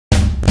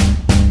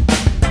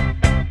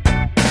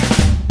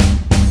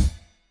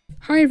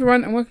Hi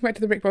everyone and welcome back to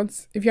the Brick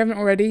Pods. If you haven't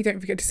already, don't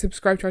forget to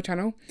subscribe to our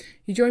channel.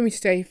 You join me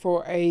today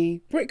for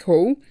a brick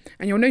haul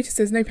and you'll notice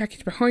there's no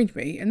package behind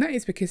me, and that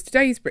is because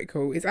today's brick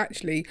haul is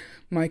actually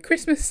my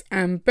Christmas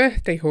and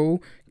birthday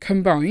haul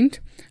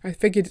combined. I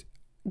figured,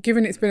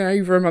 given it's been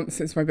over a month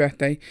since my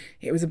birthday,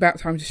 it was about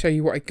time to show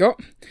you what I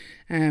got.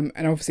 And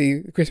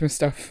obviously the Christmas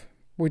stuff,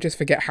 we'll just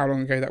forget how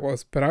long ago that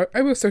was, but I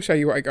will still show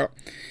you what I got.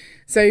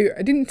 So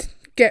I didn't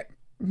get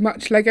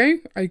much Lego.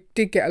 I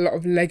did get a lot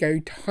of Lego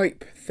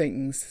type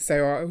things,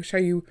 so I'll show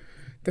you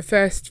the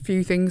first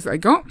few things that I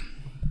got.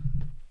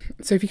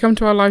 So if you come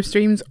to our live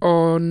streams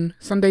on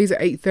Sundays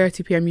at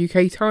 8:30 p.m.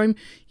 UK time,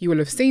 you will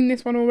have seen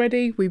this one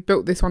already. We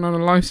built this one on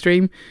a live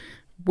stream.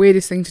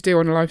 Weirdest thing to do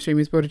on a live stream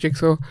is build a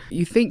jigsaw.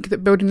 You think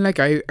that building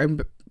Lego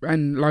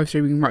and live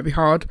streaming might be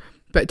hard,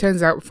 but it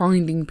turns out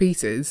finding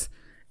pieces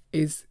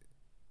is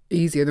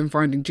easier than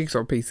finding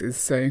jigsaw pieces,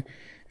 so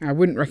I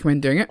wouldn't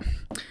recommend doing it.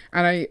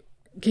 And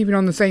keeping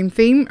on the same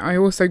theme, I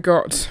also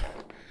got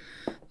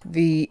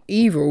the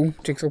evil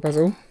jigsaw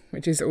puzzle,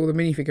 which is all the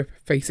minifigure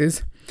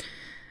faces.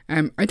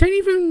 I don't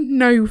even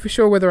know for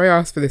sure whether I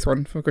asked for this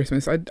one for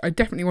Christmas. I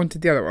definitely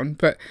wanted the other one,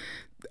 but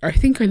I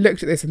think I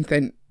looked at this and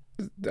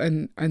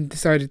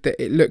decided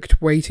that it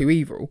looked way too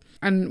evil.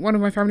 And one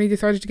of my family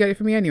decided to get it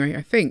for me anyway.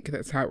 I think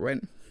that's how it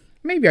went.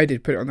 Maybe I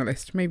did put it on the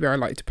list. Maybe I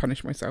like to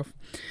punish myself.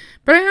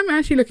 But I am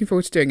actually looking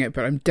forward to doing it,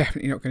 but I'm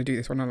definitely not going to do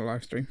this one on a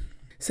live stream.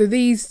 So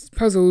these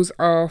puzzles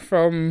are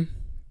from,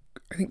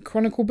 I think,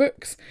 Chronicle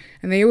Books,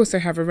 and they also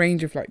have a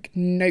range of like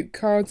note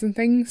cards and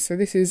things. So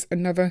this is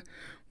another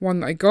one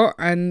that I got,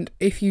 and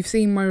if you've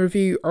seen my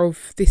review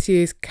of this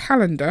year's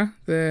calendar,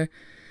 the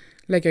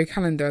Lego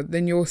calendar,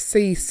 then you'll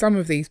see some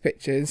of these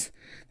pictures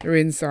that are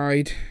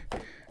inside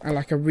are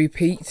like a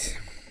repeat.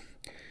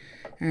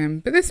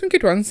 But there's some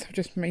good ones. I've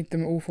just made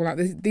them all fall out.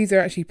 These are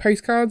actually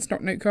postcards,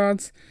 not note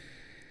cards.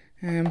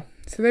 So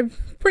they're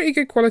pretty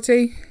good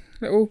quality.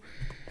 Little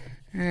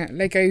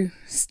Lego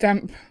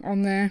stamp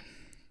on there.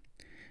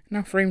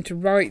 Enough room to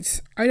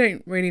write. I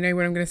don't really know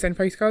when I'm going to send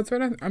postcards,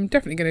 but I'm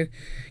definitely going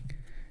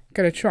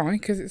to try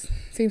because it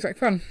seems like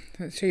fun.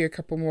 Let's show you a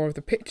couple more of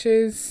the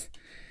pictures.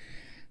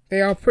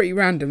 They are pretty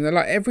random. They're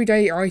like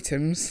everyday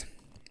items,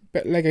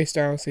 but Lego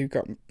style. So you've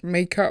got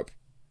makeup,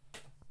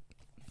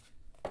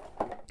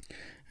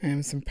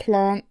 some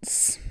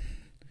plants.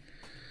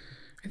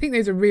 I think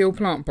those are real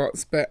plant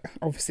pots, but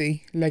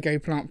obviously Lego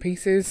plant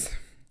pieces.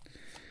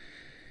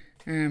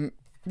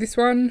 This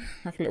one,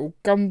 like a little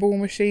gumball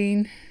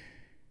machine.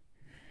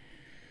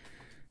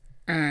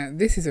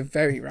 This is a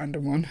very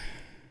random one.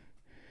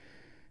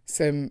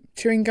 Some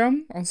chewing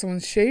gum on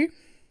someone's shoe.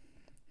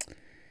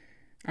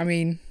 I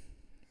mean,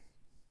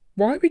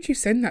 why would you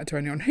send that to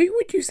anyone? Who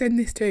would you send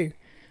this to?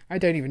 I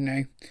don't even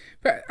know.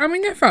 But, I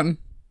mean, they're fun.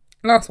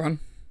 Last one.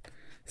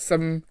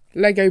 Some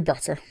Lego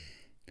butter.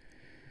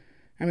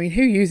 I mean,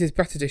 who uses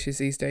butter dishes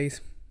these days?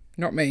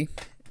 Not me.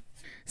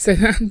 So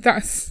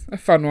that's a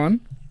fun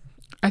one.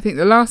 I think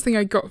the last thing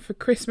I got for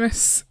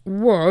Christmas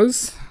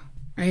was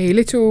a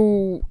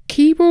little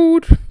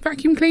keyboard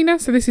vacuum cleaner.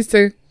 So this is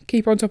to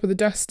keep on top of the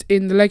dust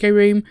in the Lego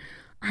room.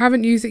 I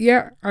haven't used it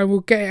yet. I will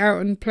get it out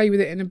and play with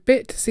it in a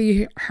bit to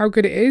see how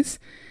good it is.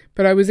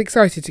 But I was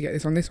excited to get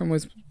this one. This one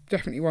was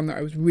definitely one that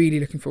I was really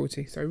looking forward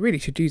to. So I really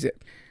should use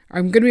it.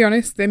 I'm going to be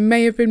honest, there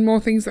may have been more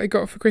things that I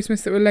got for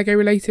Christmas that were Lego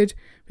related,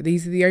 but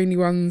these are the only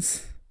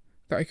ones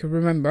that I could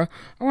remember.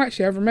 Oh,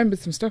 actually, I've remembered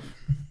some stuff.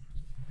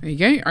 There you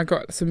go. I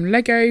got some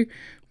Lego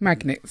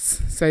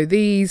magnets. So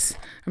these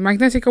are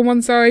magnetic on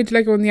one side,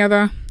 Lego on the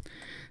other.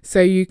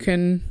 So you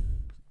can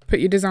put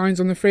your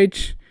designs on the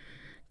fridge.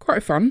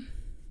 Quite fun.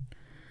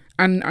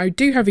 And I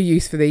do have a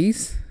use for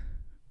these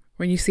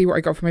when you see what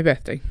I got for my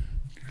birthday.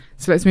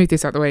 So let's move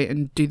this out of the way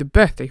and do the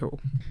birthday haul.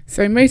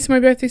 So most of my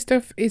birthday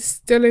stuff is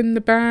still in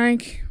the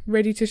bag,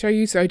 ready to show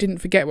you, so I didn't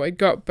forget what I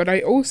got. But I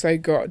also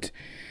got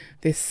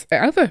this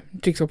other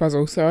jigsaw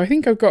puzzle. So I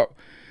think I've got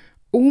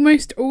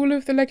almost all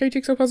of the Lego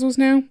jigsaw puzzles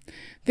now.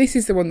 This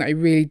is the one that I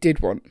really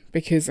did want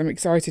because I'm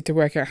excited to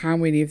work out how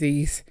many of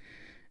these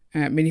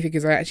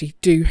minifigures I actually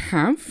do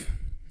have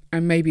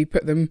and maybe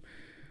put them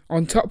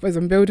on top as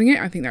I'm building it.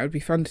 I think that would be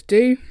fun to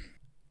do.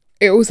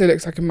 It also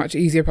looks like a much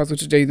easier puzzle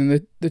to do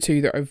than the two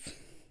that I've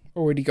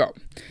already got.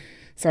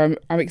 So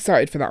I'm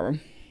excited for that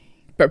one.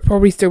 But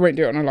probably still won't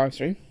do it on a live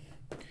stream.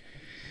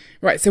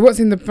 Right, so what's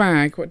in the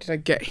bag? What did I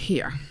get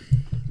here?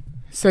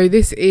 So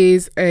this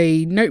is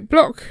a note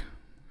block.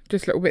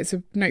 Just little bits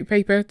of note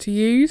paper to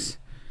use.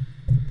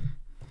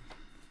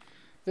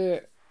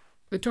 The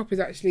top is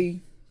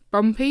actually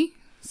bumpy,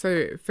 so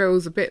it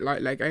feels a bit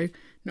like Lego.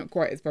 Not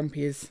quite as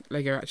bumpy as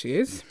Lego actually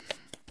is.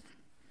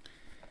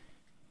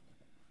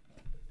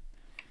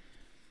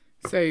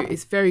 So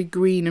it's very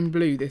green and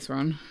blue, this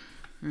one.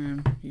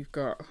 You've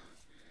got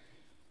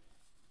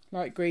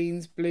light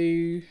greens,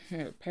 blue,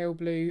 pale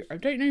blue. I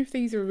don't know if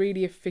these are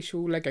really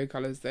official Lego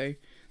colours though.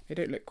 They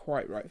don't look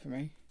quite right for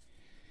me.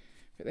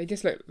 But they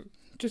just look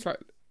just like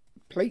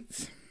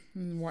plates,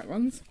 and white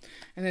ones.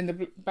 And then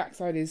the back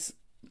side is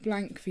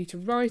blank for you to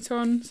write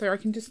on. So I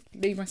can just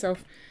leave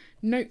myself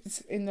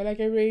notes in the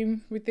Lego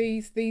room with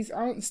these. These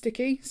aren't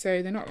sticky,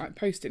 so they're not like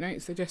post-it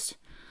notes, they're just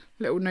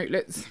little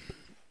notelets.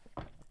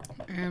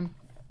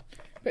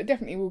 But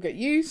definitely will get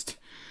used.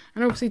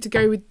 And obviously to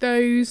go with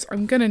those,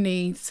 I'm going to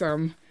need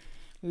some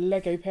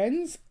Lego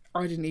pens.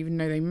 I didn't even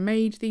know they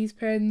made these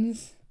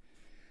pens.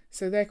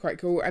 So they're quite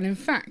cool. And in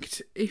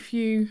fact, if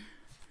you...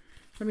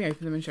 Let me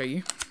open them and show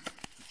you.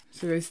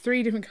 So there's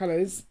 3 different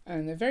colours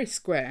and they're very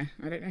square.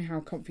 I don't know how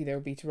comfy they'll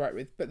be to write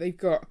with, but they've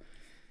got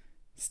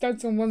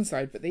studs on one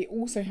side, but they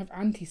also have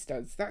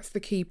anti-studs. That's the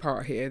key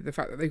part here, the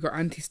fact that they've got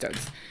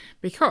anti-studs.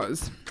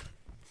 Because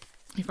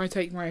if I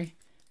take my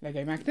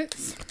Lego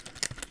magnets,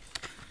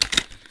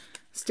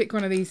 stick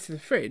one of these to the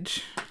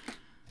fridge,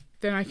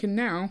 then I can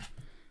now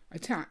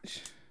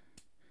attach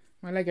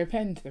my Lego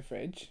pen to the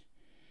fridge,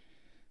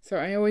 so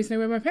I always know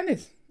where my pen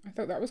is. I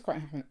thought that was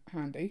quite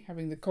handy,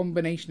 having the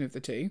combination of the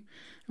two.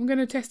 I'm going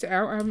to test it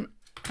out. I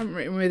haven't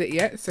written with it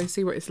yet, so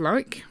see what it's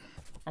like.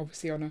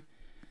 Obviously on a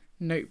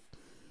notelet.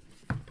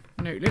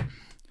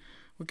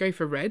 We'll go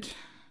for red.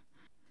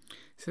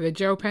 So they're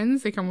gel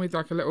pens. They come with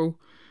like a little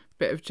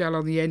bit of gel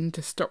on the end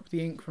to stop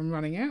the ink from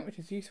running out, which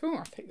is useful.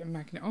 I'll take the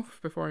magnet off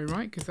before I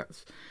write because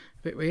that's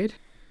a bit weird.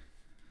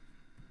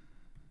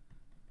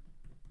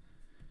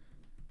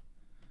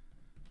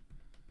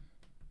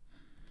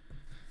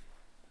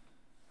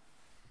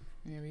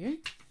 There we go.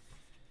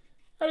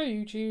 Hello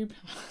YouTube.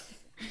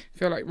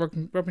 Feel like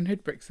Robin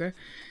Hood bricks there.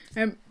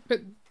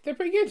 But they're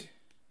pretty good.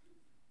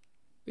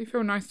 They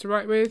feel nice to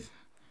write with.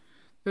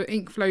 The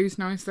ink flows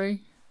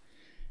nicely.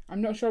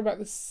 I'm not sure about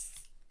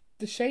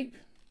the shape,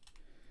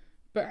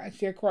 but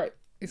actually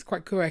it's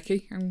quite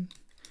quirky. I'm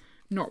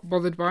not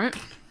bothered by it.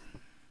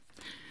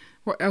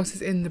 What else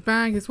is in the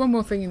bag? There's one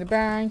more thing in the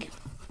bag.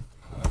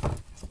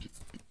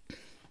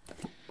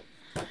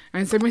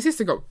 And so my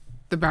sister got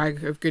the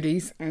bag of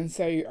goodies, and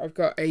so I've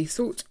got a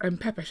salt and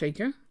pepper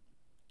shaker.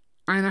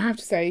 And I have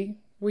to say,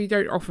 we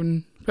don't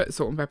often put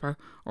salt and pepper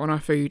on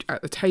our food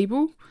at the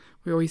table.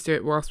 We always do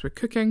it whilst we're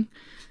cooking.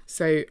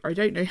 So I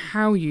don't know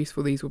how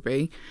useful these will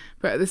be,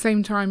 but at the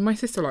same time, my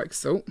sister likes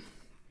salt.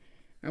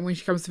 And when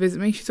she comes to visit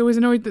me, she's always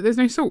annoyed that there's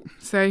no salt.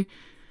 So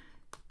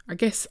I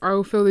guess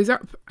I'll fill these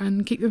up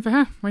and keep them for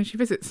her when she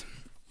visits.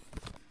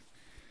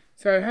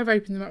 So I have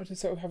opened them up to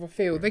sort of have a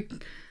feel.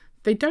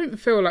 They don't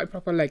feel like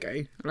proper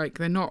Lego. Like,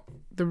 they're not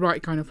the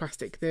right kind of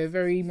plastic. They're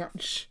very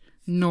much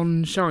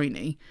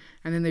non-shiny.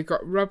 And then they've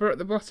got rubber at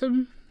the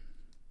bottom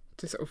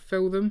to sort of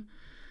fill them.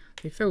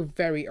 They feel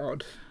very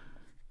odd.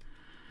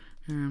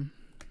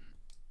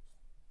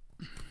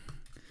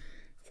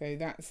 So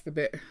that's the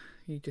bit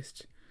you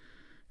just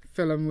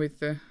fill them with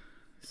the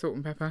salt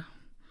and pepper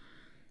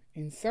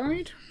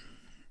inside.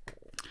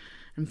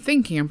 I'm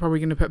thinking I'm probably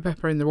going to put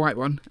pepper in the white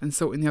one and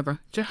salt in the other,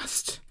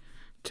 just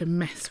to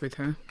mess with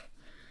her.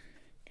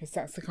 Because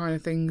that's the kind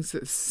of things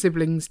that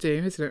siblings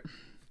do, isn't it?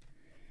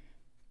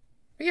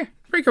 But yeah,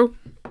 pretty cool.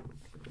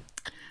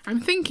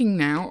 I'm thinking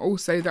now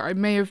also that I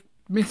may have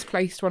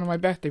misplaced one of my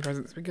birthday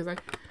presents, because I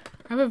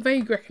have a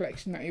vague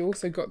recollection that I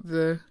also got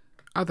the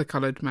other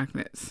coloured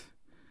magnets.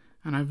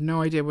 And I have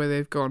no idea where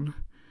they've gone.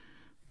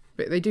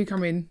 But they do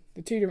come in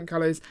the 2 different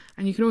colours.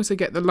 And you can also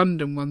get the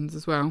London ones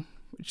as well,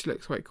 which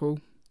looks quite cool.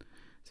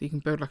 So you can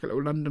build like a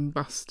little London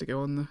bus to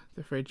go on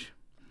the fridge.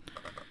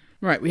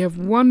 Right, we have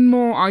one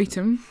more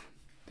item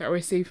that I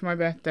received for my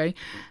birthday,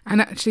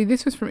 and actually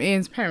this was from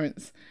Ian's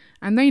parents,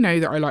 and they know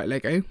that I like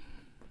Lego.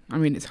 I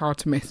mean, it's hard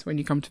to miss when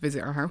you come to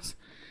visit our house,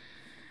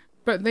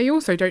 but they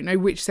also don't know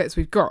which sets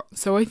we've got,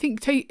 so I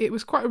think it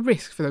was quite a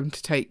risk for them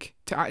to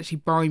actually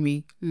buy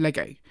me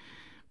Lego,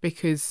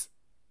 because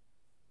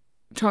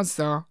chances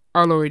are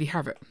I'll already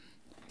have it.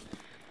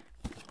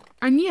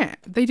 And yet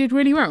they did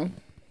really well,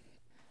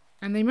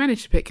 and they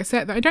managed to pick a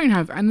set that I don't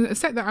have, and a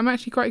set that I'm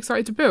actually quite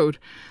excited to build.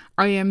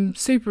 I am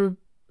super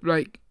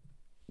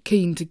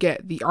keen to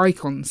get the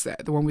icon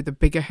set, the one with the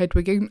bigger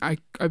Hedwig. I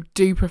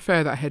do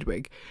prefer that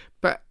Hedwig,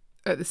 but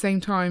at the same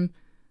time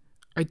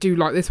I do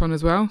like this one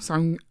as well,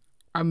 so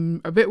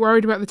I'm a bit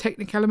worried about the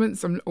Technic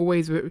elements. I'm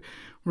always a bit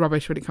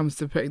rubbish when it comes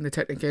to putting the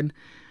Technic in,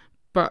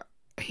 but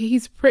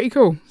he's pretty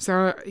cool.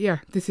 So yeah,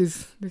 this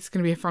is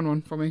going to be a fun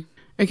one for me.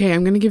 Okay,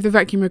 I'm going to give the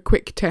vacuum a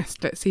quick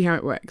test. Let's see how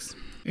it works.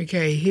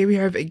 Okay, here we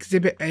have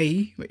Exhibit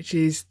A, which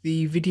is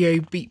the video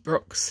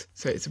beatbox.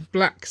 So it's a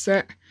black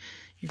set.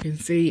 You can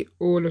see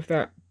all of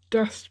that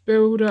dust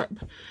build up,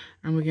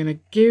 and we're going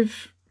to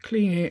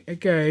clean it a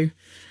go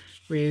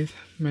with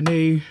my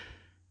new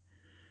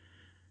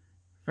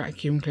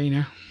vacuum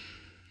cleaner.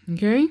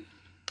 Okay.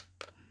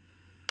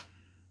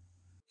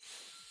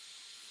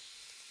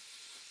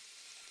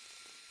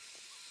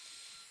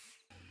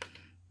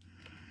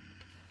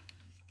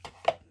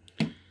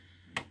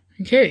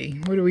 Okay,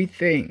 what do we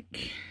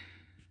think?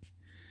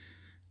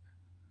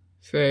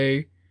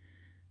 So,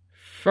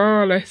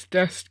 far less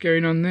dust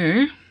going on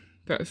there.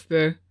 That's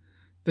the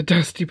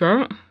dusty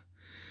part.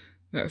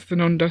 That's the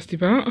non-dusty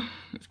part.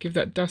 Let's give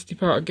that dusty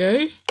part a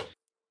go.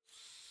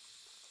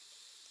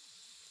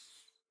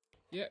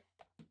 Yep,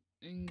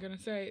 I'm gonna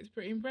say it's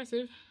pretty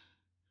impressive.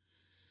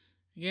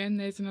 Again,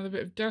 there's another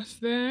bit of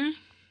dust there.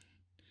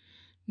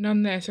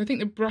 none there. So I think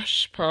the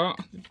brush part,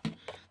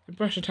 the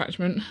brush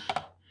attachment,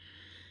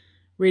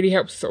 really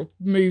helps sort of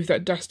move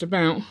that dust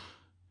about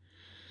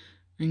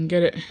and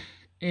get it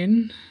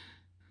in.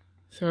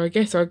 So I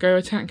guess I'll go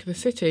attack the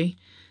city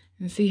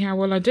and see how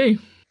well I do.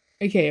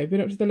 Okay, I've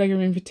been up to the Lego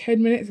room for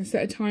 10 minutes. I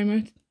set a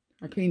timer.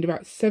 I cleaned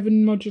about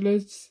 7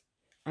 modulars,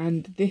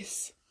 and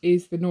this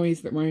is the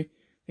noise that my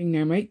thing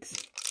now makes,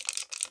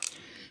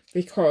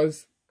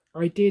 because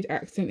I did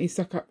accidentally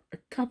suck up a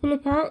couple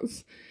of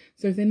parts.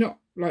 So if they're not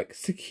like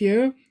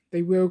secure,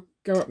 they will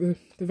go up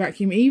the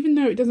vacuum, even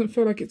though it doesn't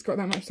feel like it's got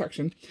that much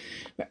suction.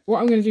 But what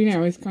I'm going to do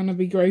now is kind of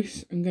be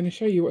gross. I'm going to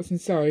show you what's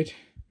inside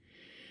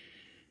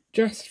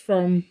just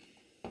from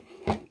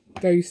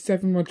those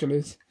 7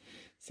 modulars.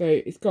 So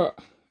it's got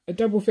a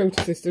double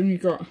filter system.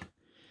 You've got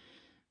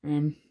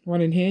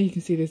one in here. You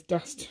can see there's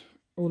dust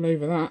all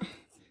over that,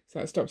 so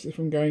that stops it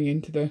from going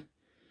into the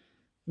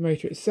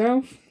motor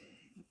itself.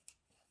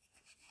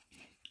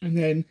 And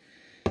then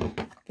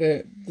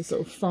the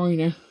sort of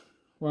finer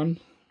one,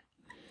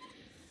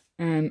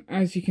 and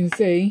as you can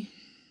see,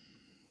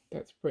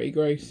 that's pretty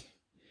gross.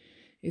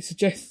 It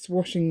suggests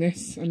washing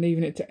this and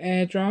leaving it to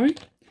air dry,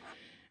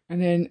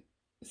 and then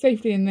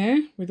safely in there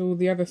with all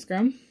the other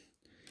scum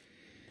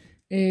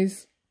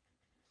is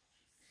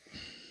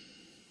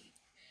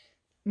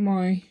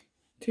my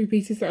 2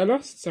 pieces that I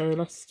lost. So I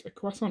lost a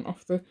croissant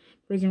off the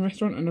prison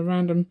restaurant and a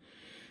random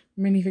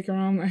minifigure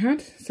arm that I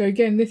had. So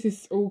again, this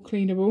is all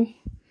cleanable.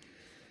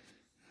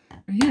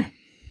 And yeah,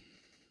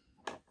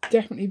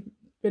 definitely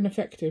been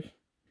effective.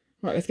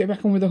 Right, let's get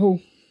back on with the haul.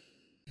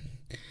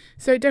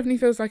 So it definitely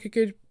feels like a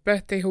good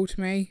birthday haul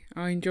to me.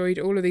 I enjoyed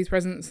all of these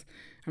presents.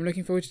 I'm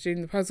looking forward to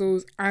doing the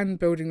puzzles and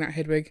building that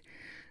Hedwig.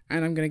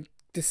 And I'm going to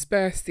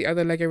disperse the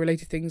other Lego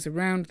related things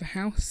around the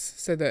house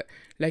so that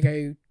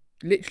Lego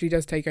literally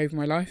does take over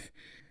my life.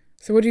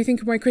 So what do you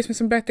think of my Christmas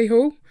and birthday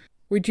haul?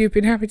 Would you have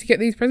been happy to get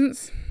these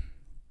presents?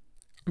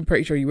 I'm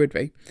pretty sure you would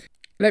be.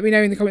 Let me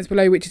know in the comments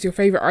below which is your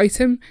favourite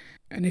item.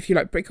 And if you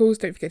like brick hauls,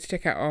 don't forget to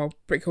check out our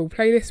brick haul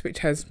playlist, which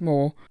has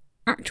more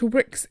actual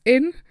bricks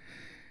in.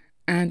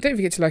 And don't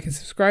forget to like and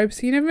subscribe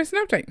so you never miss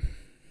an update.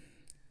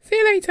 See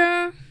you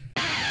later!